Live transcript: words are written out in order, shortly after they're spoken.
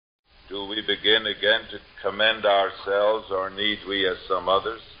do we begin again to commend ourselves, or need we as some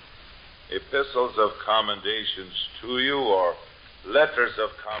others? Epistles of commendations to you, or letters of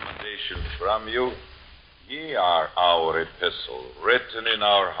commendation from you, ye are our epistle, written in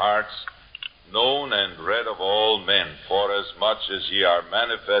our hearts, known and read of all men, forasmuch as ye are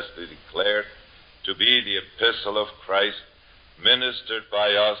manifestly declared to be the epistle of Christ, ministered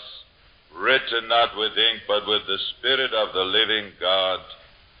by us, written not with ink, but with the Spirit of the living God,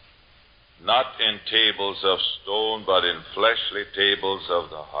 not in tables of stone, but in fleshly tables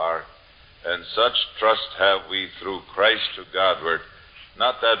of the heart. And such trust have we through Christ to Godward,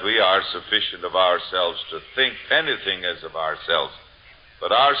 not that we are sufficient of ourselves to think anything as of ourselves,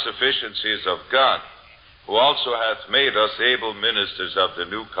 but our sufficiency is of God, who also hath made us able ministers of the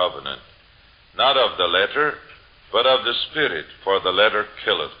new covenant, not of the letter, but of the Spirit. For the letter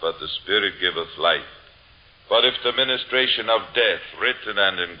killeth, but the Spirit giveth life. But if the ministration of death, written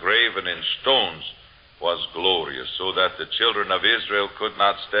and engraven in stones, was glorious, so that the children of Israel could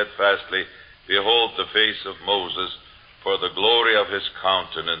not steadfastly behold the face of Moses for the glory of his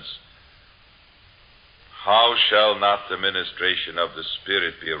countenance, how shall not the ministration of the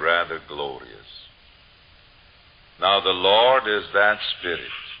Spirit be rather glorious? Now the Lord is that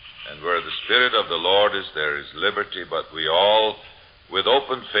Spirit, and where the Spirit of the Lord is, there is liberty. But we all, with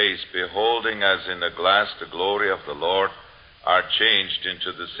open face, beholding as in a glass the glory of the Lord, are changed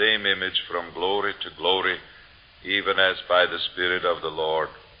into the same image from glory to glory, even as by the Spirit of the Lord.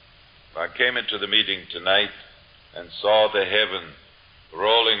 I came into the meeting tonight and saw the heaven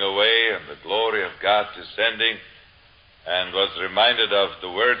rolling away and the glory of God descending, and was reminded of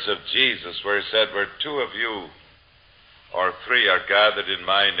the words of Jesus, where he said, where two of you or three are gathered in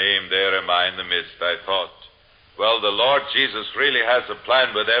my name, there am I in the midst. I thought, well, the Lord Jesus really has a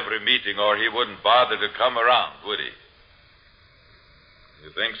plan with every meeting, or he wouldn't bother to come around, would he?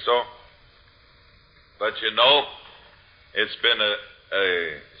 You think so? But you know, it's been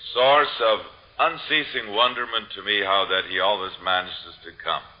a source of unceasing wonderment to me how that he always manages to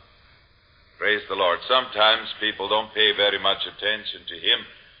come. Praise the Lord. Sometimes people don't pay very much attention to him,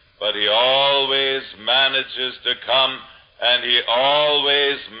 but he always manages to come, and he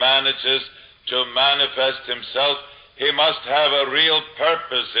always manages to manifest himself. He must have a real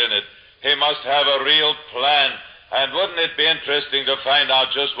purpose in it. He must have a real plan. And wouldn't it be interesting to find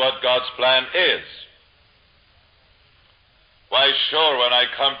out just what God's plan is? Why, sure, when I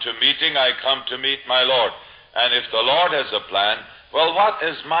come to meeting, I come to meet my Lord. And if the Lord has a plan, well, what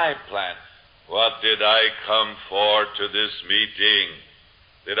is my plan? What did I come for to this meeting?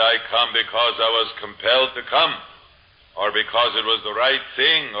 Did I come because I was compelled to come? Or because it was the right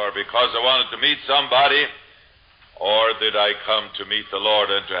thing? Or because I wanted to meet somebody? Or did I come to meet the Lord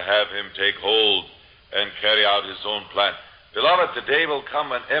and to have him take hold and carry out his own plan? Beloved, the day will come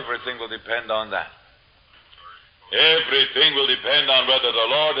when everything will depend on that. Everything will depend on whether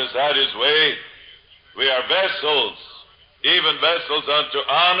the Lord has had his way. We are vessels, even vessels unto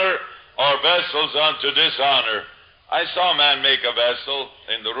honor or vessels unto dishonor. I saw a man make a vessel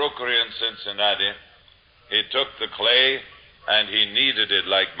in the rookery in Cincinnati. He took the clay and he kneaded it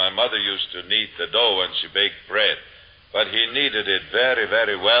like my mother used to knead the dough when she baked bread. But he kneaded it very,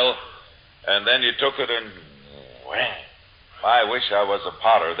 very well. And then he took it and, well, I wish I was a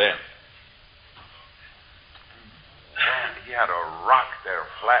potter then. And he had a rock there,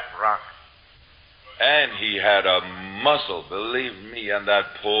 flat rock. And he had a muscle, believe me, on that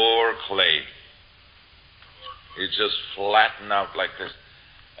poor clay. It just flattened out like this.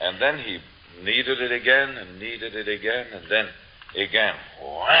 And then he kneaded it again and kneaded it again and then again.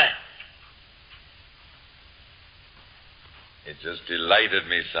 Wham! It just delighted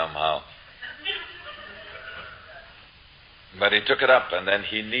me somehow. But he took it up and then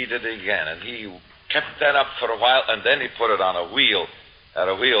he kneaded it again, and he kept that up for a while, and then he put it on a wheel, at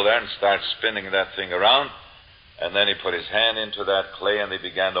a wheel there, and started spinning that thing around. And then he put his hand into that clay and he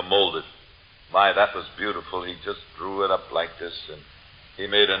began to mold it. My, that was beautiful. He just drew it up like this, and he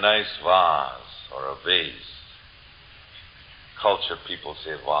made a nice vase or a vase. Cultured people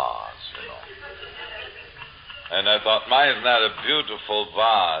say vase, you know. And I thought, my, isn't that a beautiful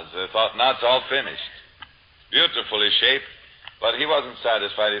vase? I thought, now it's all finished. Beautifully shaped. But he wasn't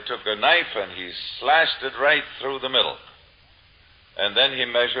satisfied. He took a knife and he slashed it right through the middle. And then he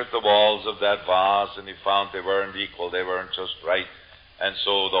measured the walls of that vase, and he found they weren't equal. They weren't just right. And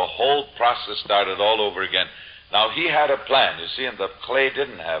so the whole process started all over again. Now, he had a plan, you see, and the clay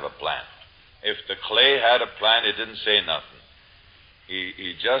didn't have a plan. If the clay had a plan, it didn't say nothing.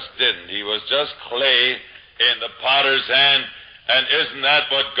 He just didn't. He was just clay in the potter's hand. And isn't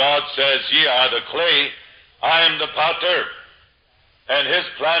that what God says? Ye are the clay, I am the potter. And His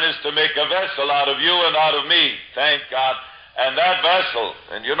plan is to make a vessel out of you and out of me. Thank God. And that vessel,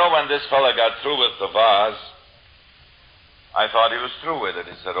 and you know, when this fellow got through with the vase, I thought he was through with it.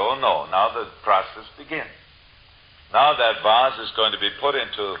 He said, oh no, now the process begins. Now that vase is going to be put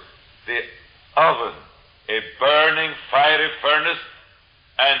into the oven, a burning, fiery furnace,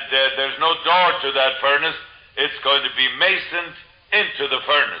 and there's no door to that furnace. It's going to be masoned into the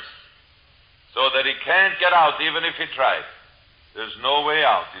furnace so that he can't get out even if he tries. There's no way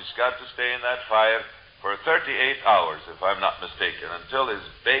out. He's got to stay in that fire for 38 hours, if I'm not mistaken, until it's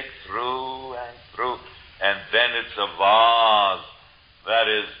baked through and through. And then it's a vase that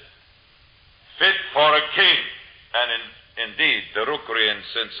is fit for a king. And indeed, the rookery in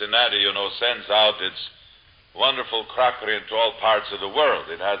Cincinnati, sends out its wonderful crockery into all parts of the world.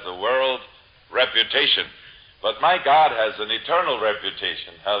 It has a world reputation. But my God has an eternal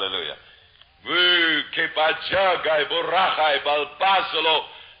reputation. Hallelujah. We're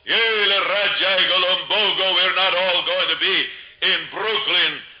not all going to be in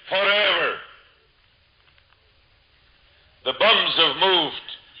Brooklyn forever. The bums have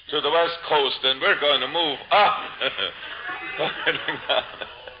moved to the West Coast, and we're going to move up.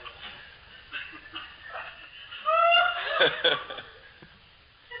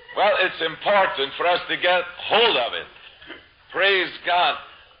 Well, it's important for us to get hold of it. Praise God.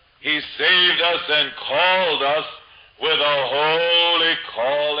 He saved us and called us with a holy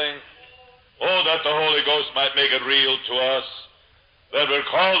calling. Oh, that the Holy Ghost might make it real to us. That we're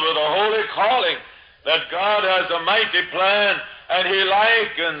called with a holy calling. That God has a mighty plan, and He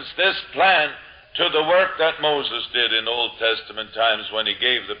likens this plan to the work that Moses did in Old Testament times when he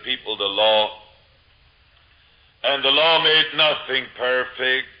gave the people the law. And the law made nothing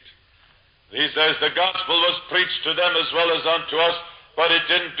perfect. He says the gospel was preached to them as well as unto us, but it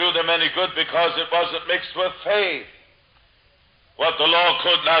didn't do them any good because it wasn't mixed with faith. What the law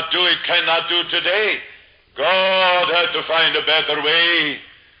could not do, it cannot do today. God had to find a better way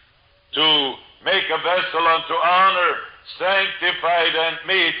to make a vessel unto honor, sanctified and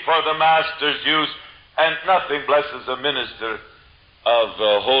meet for the Master's use. And nothing blesses a minister of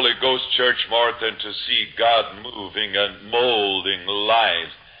the Holy Ghost Church more than to see God moving and molding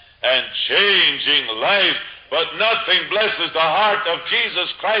lives and changing lives. But nothing blesses the heart of Jesus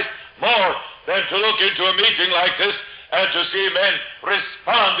Christ more than to look into a meeting like this and to see men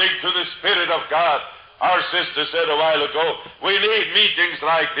responding to the Spirit of God. Our sister said a while ago, we need meetings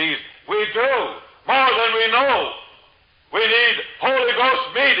like these. We do, more than we know. We need Holy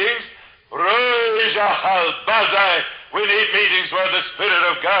Ghost meetings. We need meetings where the Spirit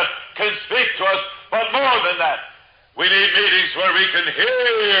of God can speak to us, but more than that, we need meetings where we can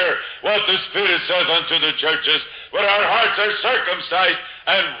hear what the Spirit says unto the churches, where our hearts are circumcised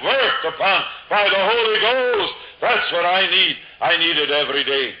and worked upon by the Holy Ghost. That's what I need. I need it every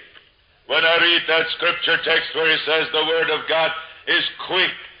day. When I read that scripture text where it says the Word of God is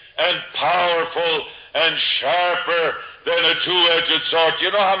quick and powerful and sharper than a two-edged sword.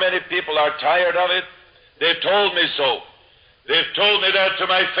 You know how many people are tired of it? They've told me so. They've told me that to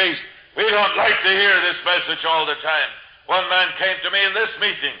my face. We don't like to hear this message all the time. One man came to me in this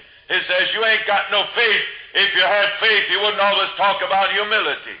meeting. He says, you ain't got no faith. If you had faith, you wouldn't always talk about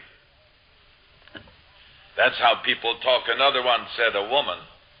humility. That's how people talk. Another one said, a woman,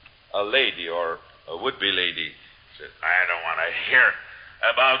 a lady or a would-be lady, said, I don't want to hear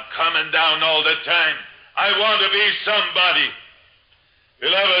about coming down all the time. I want to be somebody.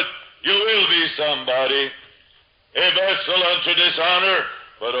 Beloved, you will be somebody. A vessel unto dishonor.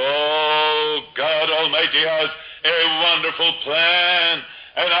 But oh, God Almighty has a wonderful plan.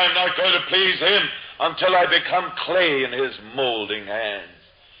 And I'm not going to please Him until I become clay in His molding hands,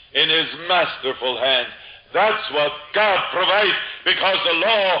 in His masterful hands. That's what God provides, because the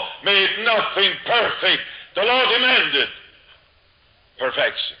law made nothing perfect. The law demanded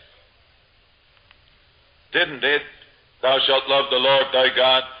perfection. Didn't it? Thou shalt love the Lord thy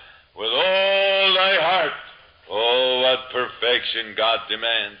God with all thy heart. Oh, what perfection God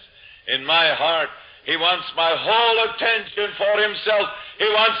demands. In my heart, He wants my whole attention for Himself. He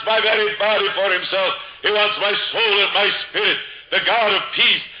wants my very body for Himself. He wants my soul and my spirit. The God of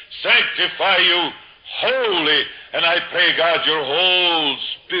peace sanctify you wholly. And I pray, God, your whole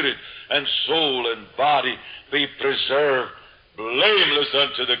spirit and soul and body be preserved blameless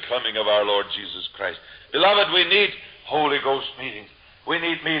unto the coming of our Lord Jesus Christ. Beloved, we need Holy Ghost meetings. We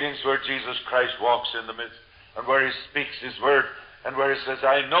need meetings where Jesus Christ walks in the midst, and where He speaks His word, and where He says,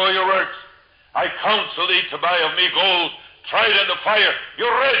 I know your works. I counsel thee to buy of me gold, tried in the fire.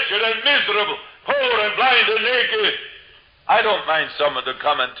 You're wretched and miserable, poor and blind and naked. I don't mind someone to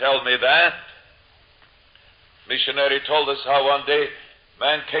come and tell me that. Missionary told us how one day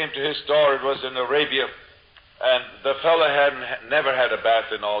Man came to his store. It was in Arabia. And the fellow never had a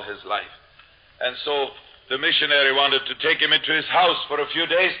bath in all his life. And so the missionary wanted to take him into his house for a few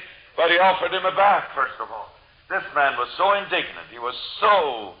days, but he offered him a bath, first of all. This man was so indignant. He was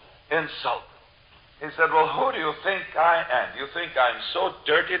so insulted. He said, well, who do you think I am? You think I'm so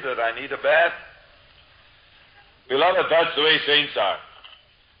dirty that I need a bath? Beloved, that's the way saints are.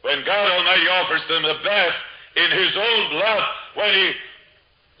 When God Almighty offers them a bath in His own blood, when He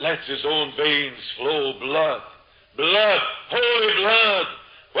lets His own veins flow blood, holy blood,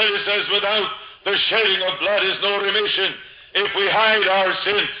 when He says, without the shedding of blood is no remission. If we hide our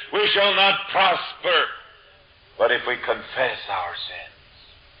sin, we shall not prosper. But if we confess our sins,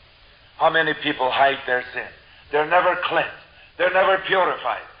 how many people hide their sin? They're never cleansed. They're never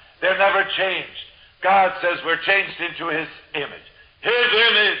purified. They're never changed. God says we're changed into His image. His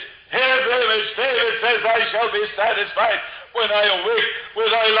image. David says, I shall be satisfied when I awake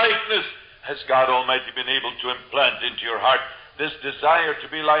with thy likeness. Has God Almighty been able to implant into your heart this desire to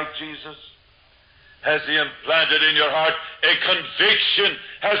be like Jesus? Has He implanted in your heart a conviction?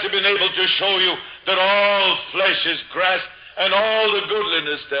 Has He been able to show you that all flesh is grass and all the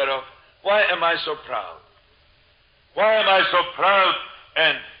goodliness thereof? Why am I so proud? Why am I so proud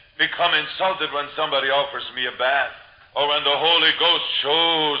and become insulted when somebody offers me a bath or when the Holy Ghost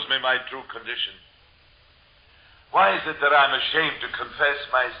shows me my true condition? Why is it that I'm ashamed to confess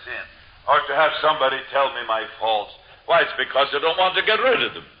my sin or to have somebody tell me my faults? Why, it's because I don't want to get rid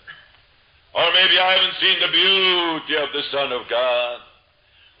of them. Or maybe I haven't seen the beauty of the Son of God.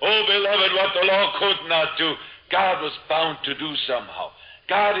 Oh, beloved, what the law could not do, God was bound to do somehow.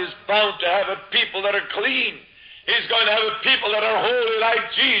 God is bound to have a people that are clean. He's going to have a people that are holy like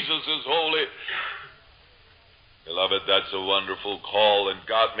Jesus is holy. Beloved, that's a wonderful call, and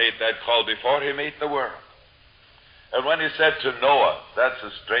God made that call before He made the world. And when He said to Noah, that's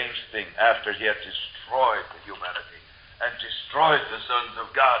a strange thing, after He had destroyed the humanity and destroyed the sons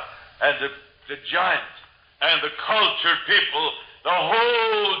of God and the giant and the cultured people, the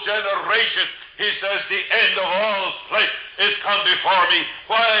whole generation, He says, the end of all flesh is come before me.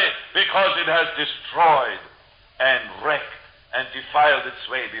 Why? Because it has destroyed and wrecked and defiled its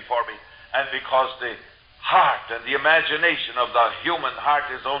way before me. And because the heart and the imagination of the human heart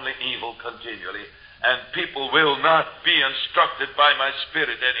is only evil continually. And people will not be instructed by my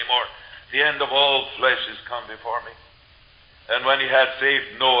Spirit anymore. The end of all flesh is come before me. And when He had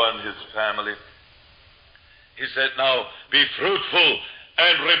saved Noah and his family, He said, now be fruitful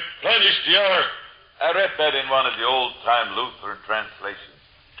and replenish the earth. I read that in one of the old-time Lutheran translations.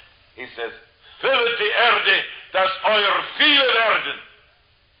 He says, füllet die Erde, dass euer viele werden.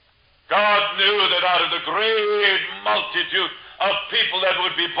 God knew that out of the great multitude of people that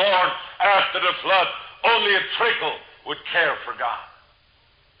would be born after the flood, only a trickle would care for God.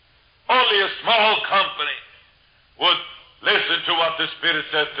 Only a small company would listen to what the Spirit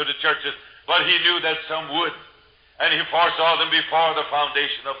says to the churches, but He knew that some would. And He foresaw them before the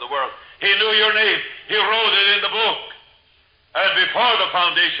foundation of the world. He knew your name. He wrote it in the book. And before the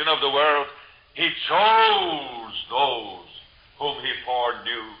foundation of the world, He chose those whom He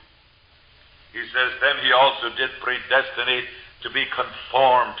foreknew. He says, then He also did predestinate to be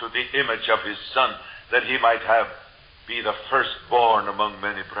conformed to the image of His Son, that He might be the firstborn among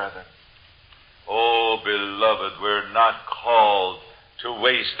many brethren. Oh, beloved, we're not called to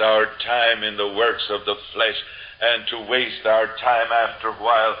waste our time in the works of the flesh and to waste our time after a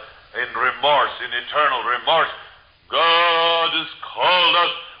while in remorse, in eternal remorse. God has called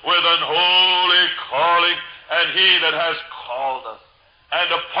us with an holy calling, and He that has called us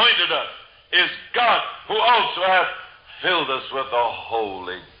and appointed us is God, who also hath filled us with the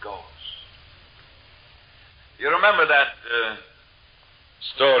Holy Ghost. You remember that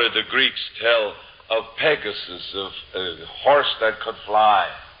story the Greeks tell of Pegasus, of a horse that could fly.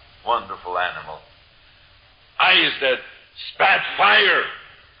 Wonderful animal. Eyes that spat fire.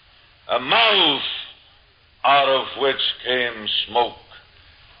 A mouth out of which came smoke.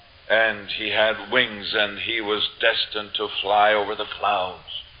 And he had wings, and he was destined to fly over the clouds.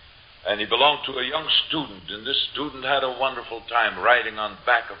 And he belonged to a young student, and this student had a wonderful time riding on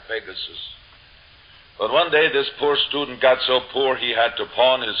back of Pegasus. But one day this poor student got so poor he had to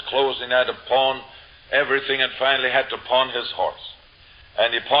pawn his clothes, and had to pawn everything, and finally had to pawn his horse.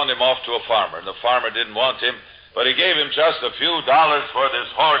 And he pawned him off to a farmer, and the farmer didn't want him, but he gave him just a few dollars for this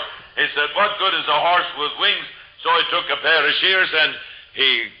horse. He said, what good is a horse with wings? So he took a pair of shears and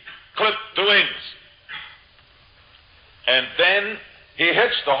he clipped the wings. And then he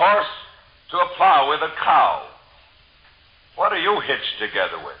hitched the horse to a plow with a cow. What are you hitched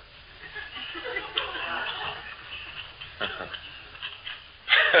together with?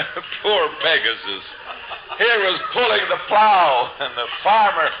 Poor Pegasus. Here was pulling the plow, and the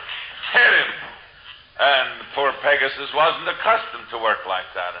farmer hit him. And poor Pegasus wasn't accustomed to work like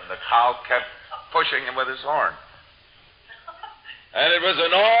that, and the cow kept pushing him with his horn. And it was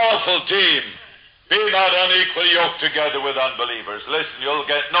an awful team. Be not unequally yoked together with unbelievers. Listen, you'll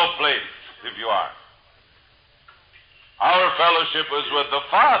get no place if you are. Our fellowship was with the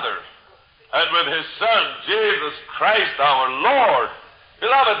Father and with His Son, Jesus Christ our Lord.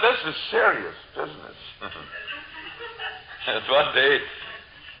 Beloved, this is serious business. And one day,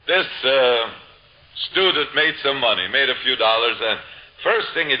 this student made some money, made a few dollars, and first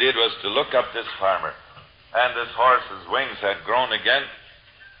thing he did was to look up this farmer. And this horse's wings had grown again,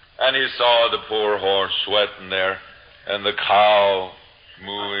 and he saw the poor horse sweating there, and the cow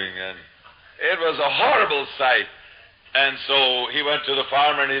mooing, and it was a horrible sight. And so he went to the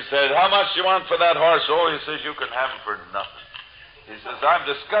farmer and he said, "How much do you want for that horse?" "Oh," he says, "you can have him for nothing." He says, "I'm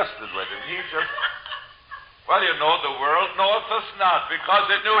disgusted with him. He just, well, you know, the world knoweth us not, because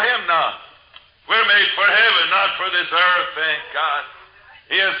it knew him not. We're made for heaven, not for this earth, thank God.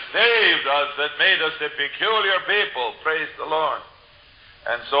 He has saved us, that made us a peculiar people. Praise the Lord."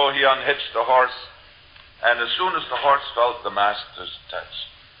 And so he unhitched the horse, and as soon as the horse felt the master's touch,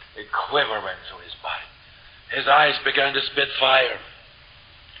 a quiver went through his body. His eyes began to spit fire.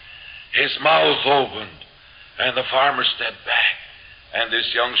 His mouth opened, and the farmer stepped back. And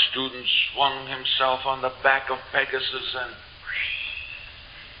this young student swung himself on the back of Pegasus, and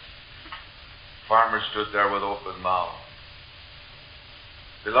farmer stood there with open mouth.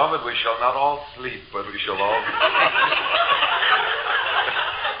 Beloved, we shall not all sleep, but we shall all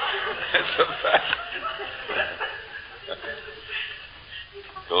it's a fact.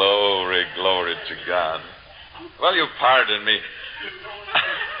 Glory, glory to God. Well, you pardon me.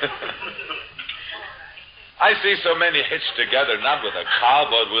 I see so many hitched together, not with a cow,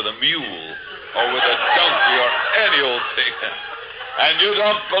 but with a mule, or with a donkey, or any old thing. And you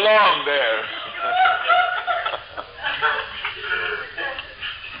don't belong there.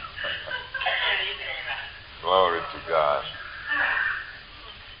 Glory to God.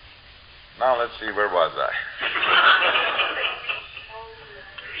 Now let's see, where was I?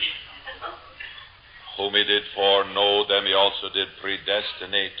 Whom He did foreknow, them He also did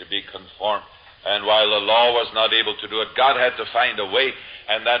predestinate to be conformed. And while the law was not able to do it, God had to find a way,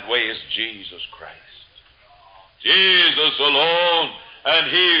 and that way is Jesus Christ. Jesus alone, and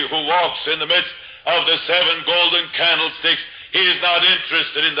He who walks in the midst of the 7 golden candlesticks. He is not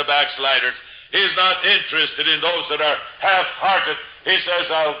interested in the backsliders. He is not interested in those that are half-hearted. He says,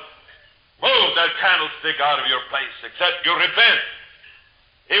 "I'll move that candlestick out of your place, except you repent."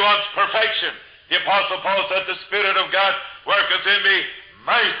 He wants perfection. The Apostle Paul said, "The Spirit of God worketh in me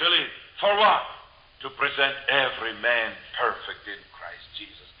mightily." For what? To present every man perfect in Christ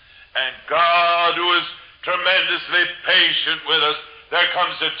Jesus. And God, who is tremendously patient with us, there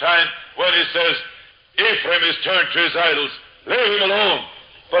comes a time when He says, "Ephraim is turned to his idols. Leave him alone."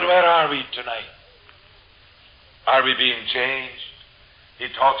 But where are we tonight? Are we being changed? He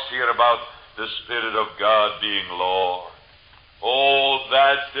talks here about the Spirit of God being Lord. Oh,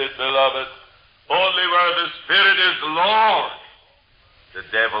 that's it, beloved. Only where the Spirit is Lord, the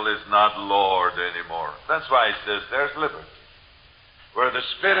devil is not Lord anymore. That's why he says there's liberty. Where the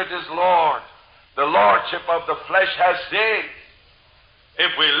Spirit is Lord, the lordship of the flesh has ceased.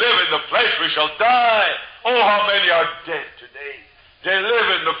 If we live in the flesh, we shall die. Oh, how many are dead today? They live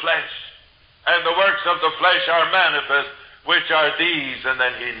in the flesh, and the works of the flesh are manifest, which are these, and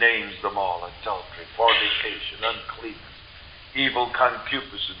then he names them all: adultery, fornication, uncleanness, evil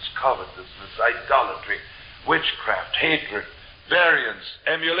concupiscence, covetousness, idolatry, witchcraft, hatred, variance,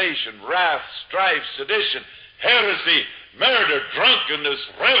 emulation, wrath, strife, sedition, heresy, murder, drunkenness,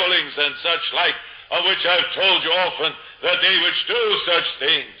 revelings, and such like, of which I've told you often, that they which do such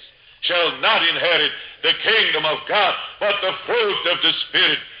things shall not inherit the kingdom of God. But the fruit of the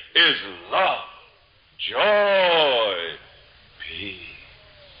Spirit is love, joy, peace.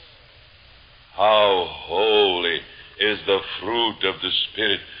 How holy is the fruit of the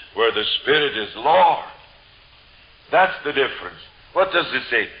Spirit, where the Spirit is Lord. That's the difference. What does it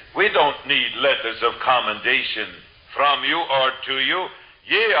say? We don't need letters of commendation from you or to you.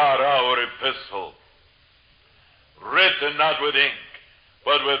 Ye are our epistle, written not with ink,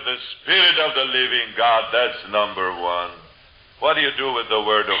 but with the Spirit of the living God. That's number one. What do you do with the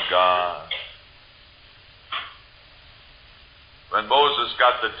Word of God? When Moses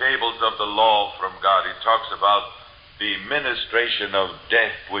got the tables of the law from God, he talks about the ministration of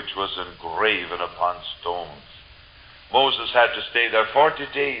death which was engraven upon stones. Moses had to stay there 40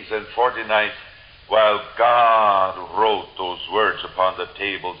 days and 40 nights while God wrote those words upon the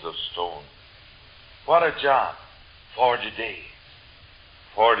tables of stone. What a job. 40 days,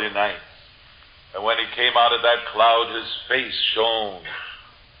 40 nights. And when he came out of that cloud, his face shone.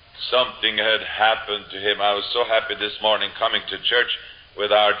 Something had happened to him. I was so happy this morning coming to church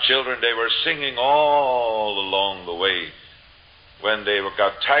with our children. They were singing all along the way. When they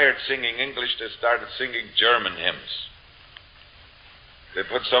got tired singing English, they started singing German hymns. They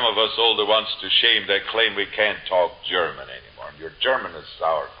put some of us older ones to shame. They claim we can't talk German anymore. Your German is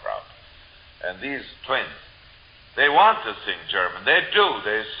sauerkraut. And these twins, they want to sing German. They do.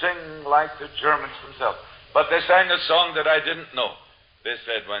 They sing like the Germans themselves. But they sang a song that I didn't know. They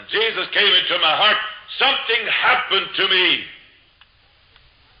said, when Jesus came into my heart, something happened to me.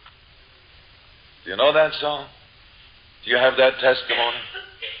 Do you know that song? Do you have that testimony?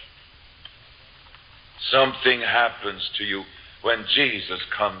 Something happens to you when Jesus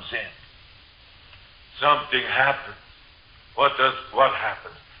comes in. Something happens. What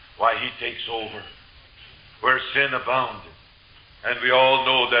happens? Why, he takes over. Where sin abounded. And we all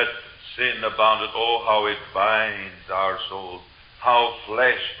know that sin abounded. Oh, how it binds our souls. How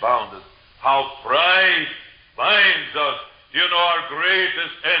flesh boundeth. How pride binds us. You know, our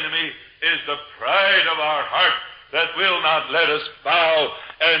greatest enemy is the pride of our heart that will not let us bow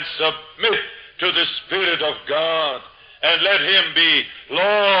and submit to the Spirit of God and let him be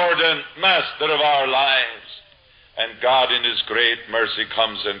Lord and Master of our lives. And God in his great mercy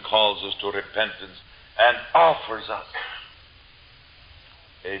comes and calls us to repentance and offers us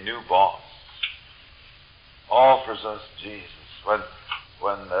a new boss. Offers us Jesus.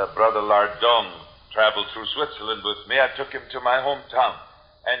 When Brother Lardon traveled through Switzerland with me, I took him to my hometown.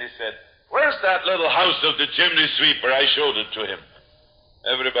 And he said, where's that little house of the chimney sweeper? I showed it to him.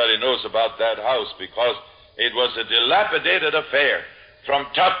 Everybody knows about that house because it was a dilapidated affair. From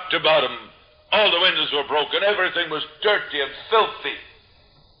top to bottom, all the windows were broken. Everything was dirty and filthy.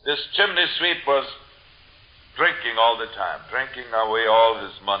 This chimney sweep was drinking all the time, drinking away all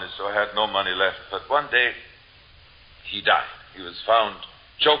his money, so I had no money left. But one day, he died. He was found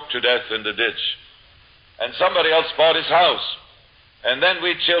choked to death in the ditch. And somebody else bought his house. And then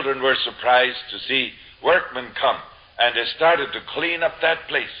we children were surprised to see workmen come, and they started to clean up that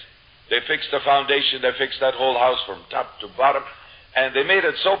place. They fixed the foundation, they fixed that whole house from top to bottom, and they made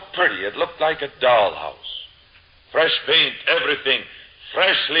it so pretty, it looked like a dollhouse. Fresh paint, everything,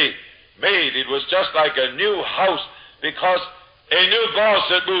 freshly made. It was just like a new house because a new boss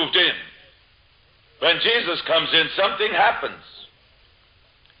had moved in. When Jesus comes in, something happens.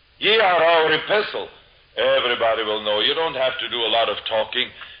 Ye are our epistle. Everybody will know. You don't have to do a lot of talking.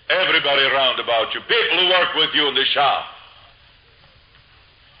 Everybody around about you. People who work with you in the shop.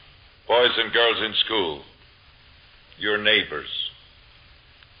 Boys and girls in school. Your neighbors.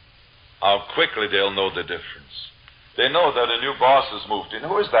 How quickly they'll know the difference. They know that a new boss has moved in.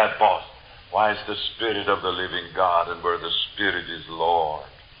 Who is that boss? Why, it's the Spirit of the living God, and where the Spirit is Lord.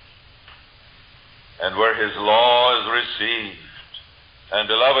 And where his law is received. And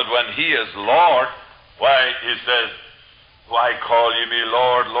beloved, when he is Lord, why, he says, why call ye me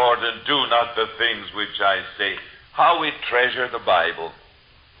Lord, Lord, and do not the things which I say? How we treasure the Bible.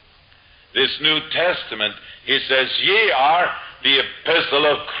 This New Testament, he says, ye are the epistle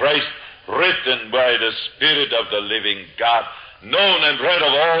of Christ, written by the Spirit of the living God, known and read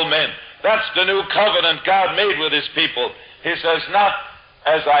of all men. That's the new covenant God made with his people. He says, not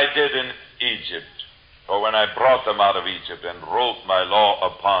as I did in Egypt, or when I brought them out of Egypt and wrote my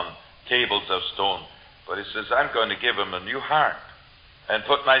law upon tables of stone. But he says, I'm going to give them a new heart and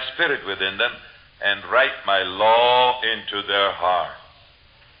put my Spirit within them and write my law into their hearts.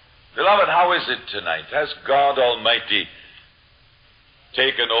 Beloved, how is it tonight? Has God Almighty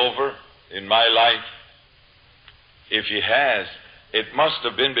taken over in my life? If he has, it must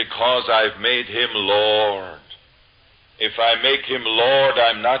have been because I've made him Lord. If I make him Lord,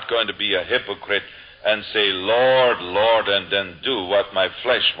 I'm not going to be a hypocrite and say, Lord, Lord, and then do what my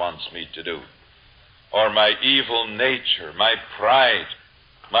flesh wants me to do. Or my evil nature, my pride,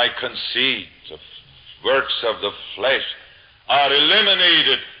 my conceit, the works of the flesh are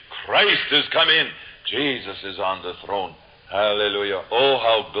eliminated. Christ has come in. Jesus is on the throne. Hallelujah. Oh,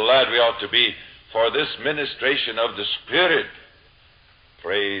 how glad we ought to be for this ministration of the Spirit.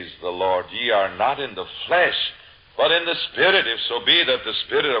 Praise the Lord. Ye are not in the flesh, but in the Spirit, if so be that the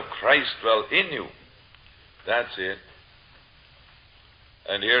Spirit of Christ dwell in you. That's it.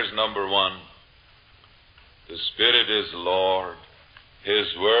 And here's number one. The Spirit is Lord. His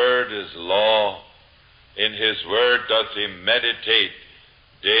Word is law. In His Word doth he meditate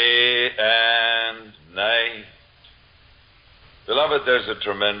day and night. Beloved, there's a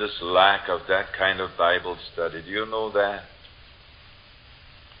tremendous lack of that kind of Bible study. Do you know that?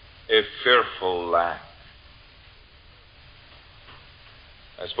 A fearful lack.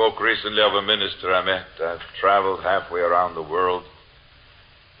 I spoke recently of a minister I met. I've traveled halfway around the world.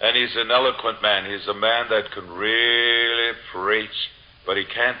 And he's an eloquent man. He's a man that can really preach, but he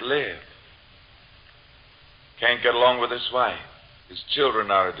can't live. Can't get along with his wife. His children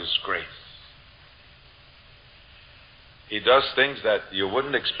are a disgrace. He does things that you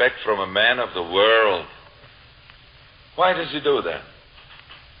wouldn't expect from a man of the world. Why does he do that?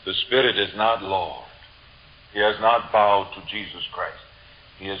 The Spirit is not Lord. He has not bowed to Jesus Christ.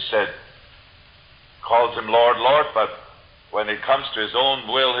 He has said, calls him Lord, Lord, but when it comes to his own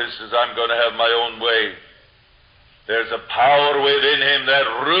will, he says, I'm going to have my own way. There's a power within him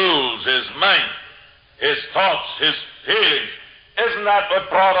that rules his mind, his thoughts, his feelings. Isn't that what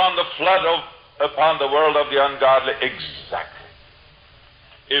brought on the flood upon the world of the ungodly? Exactly.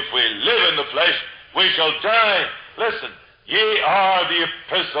 If we live in the flesh, we shall die. Listen, ye are the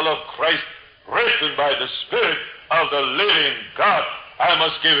epistle of Christ, written by the Spirit of the living God. I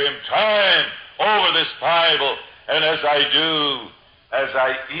must give him time over this Bible. And as I do, as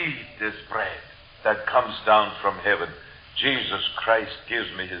I eat this bread that comes down from heaven, Jesus Christ gives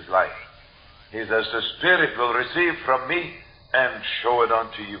me his life. He says, the Spirit will receive from me and show it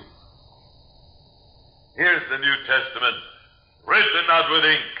unto you. Here's the New Testament, written not with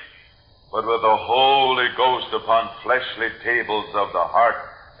ink, but with the Holy Ghost upon fleshly tables of the heart,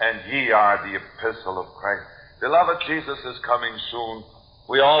 and ye are the epistle of Christ. Beloved, Jesus is coming soon.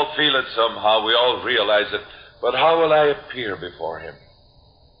 We all feel it somehow. We all realize it. But how will I appear before him?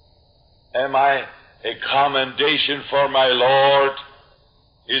 Am I a commendation for my Lord?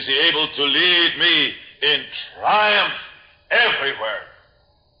 Is he able to lead me in triumph everywhere?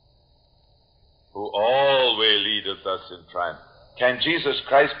 Who always leadeth us in triumph. Can Jesus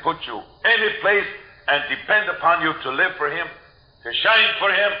Christ put you any place and depend upon you to live for him, to shine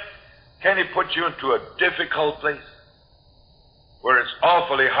for him? Can he put you into a difficult place where it's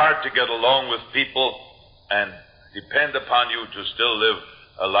awfully hard to get along with people and depend upon you to still live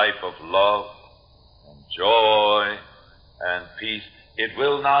a life of love and joy and peace? It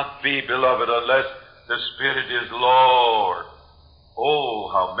will not be, beloved, unless the Spirit is Lord. Oh,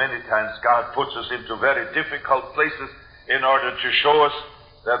 how many times God puts us into very difficult places in order to show us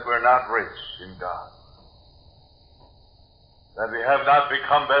that we're not rich in God, that we have not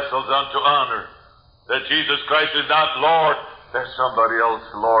become vessels unto honor, that Jesus Christ is not Lord. There's somebody else,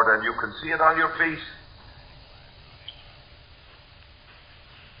 Lord, and you can see it on your face.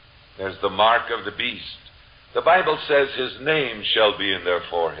 There's the mark of the beast. The Bible says his name shall be in their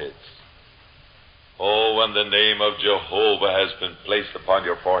foreheads. Oh, when the name of Jehovah has been placed upon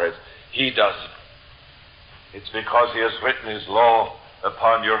your foreheads, he does it. It's because he has written his law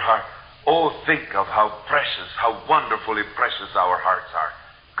upon your heart. Oh, think of how precious, how wonderfully precious our hearts are.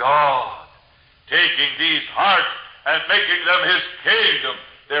 God taking these hearts and making them his kingdom.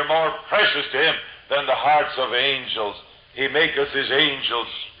 They're more precious to him than the hearts of angels. He maketh his angels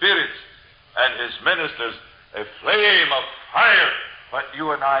spirits and his ministers a flame of fire. But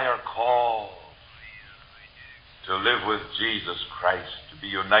you and I are called to live with Jesus Christ, to be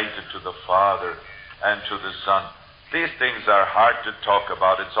united to the Father and to the Son. These things are hard to talk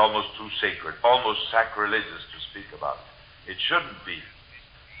about. It's almost too sacred, almost sacrilegious to speak about it. It shouldn't be.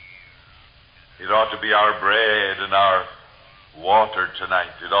 It ought to be our bread and our water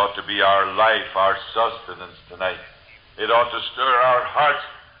tonight. It ought to be our life, our sustenance tonight. It ought to stir our hearts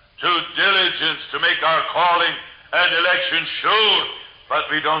to diligence to make our calling and election sure. But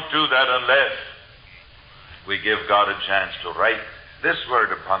we don't do that unless we give God a chance to write this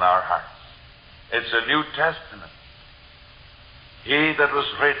word upon our hearts. It's a New Testament. He that was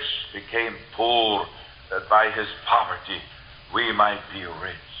rich became poor, that by his poverty we might be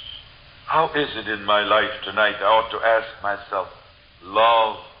rich. How is it in my life tonight? I ought to ask myself.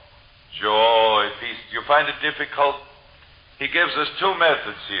 Love, joy, peace. Do you find it difficult? He gives us two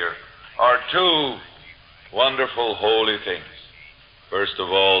methods here, or two wonderful holy things. First of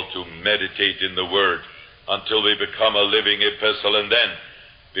all, to meditate in the Word until we become a living epistle, and then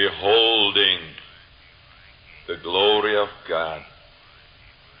beholding the glory of God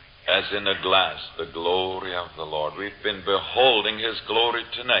as in a glass, the glory of the Lord. We've been beholding his glory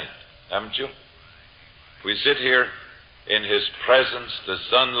tonight, haven't you? We sit here in his presence, the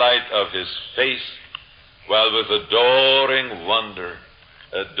sunlight of his face, while with adoring wonder,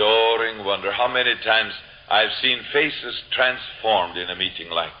 how many times I've seen faces transformed in a meeting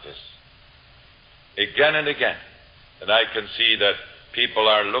like this. Again and again. And I can see that people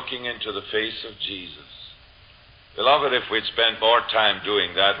are looking into the face of Jesus. Beloved, if we'd spend more time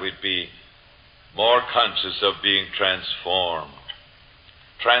doing that, we'd be more conscious of being transformed.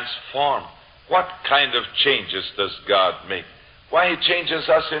 Transformed. What kind of changes does God make? Why, He changes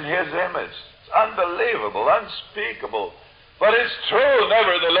us in His image. It's unbelievable, unspeakable. But it's true,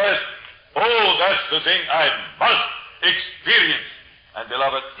 nevertheless. Oh, that's the thing I must experience. And,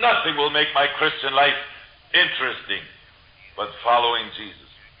 beloved, nothing will make my Christian life interesting but following Jesus.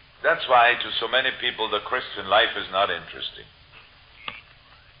 That's why to so many people the Christian life is not interesting.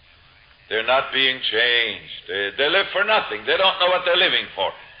 They're not being changed. They live for nothing. They don't know what they're living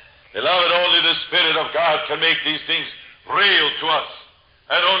for. Beloved, only the Spirit of God can make these things real to us.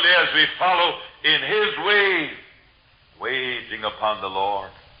 And only as we follow in His way, waiting upon the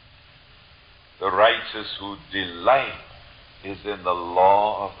Lord. The righteous who delight is in the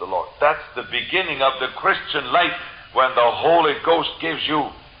law of the Lord. That's the beginning of the Christian life, when the Holy Ghost gives you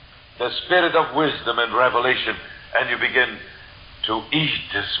the spirit of wisdom and revelation, and you begin to eat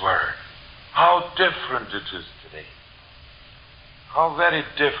this Word. How different it is today. How very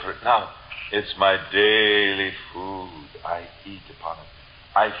different. Now, it's my daily food. I eat upon it.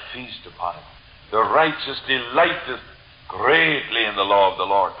 I feast upon it. The righteous delighteth greatly in the law of the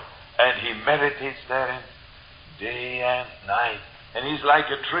Lord, and he meditates therein day and night. And he's like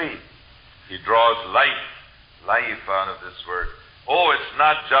a tree. He draws life out of this Word. Oh, it's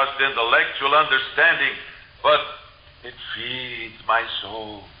not just intellectual understanding, but it feeds my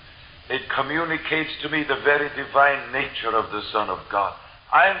soul. It communicates to me the very divine nature of the Son of God.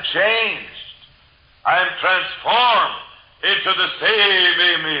 I am changed. I am transformed into the same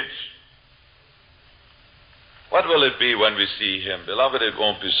image. What will it be when we see Him? Beloved, it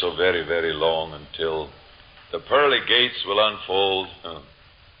won't be so very, very long until the pearly gates will unfold.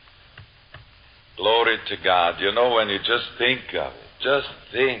 Glory to God. You know, when you just think of it, just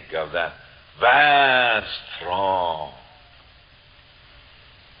think of that vast throng.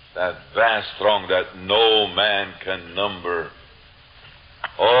 That vast throng that no man can number.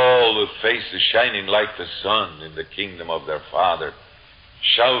 All with faces shining like the sun in the kingdom of their Father,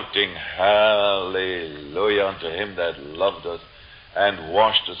 shouting hallelujah unto Him that loved us and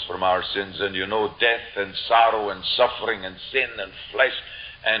washed us from our sins. And you know, death and sorrow and suffering and sin and flesh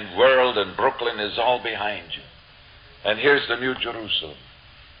and world and Brooklyn is all behind you. And here's the New Jerusalem.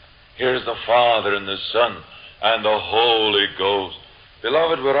 Here's the Father and the Son and the Holy Ghost.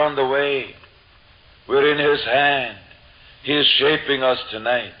 Beloved, we're on the way. We're in His hand. He is shaping us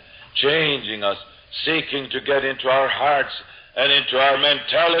tonight, changing us, seeking to get into our hearts and into our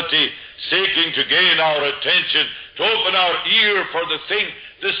mentality, seeking to gain our attention, to open our ear for the thing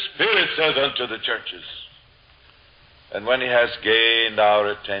the Spirit says unto the churches. And when He has gained our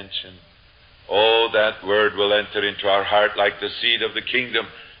attention, oh, that Word will enter into our heart like the seed of the kingdom,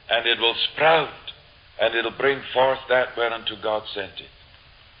 and it will sprout, and it'll bring forth that whereunto God sent it.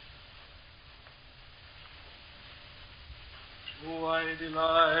 Oh, I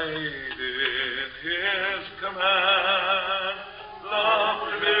delight in His command.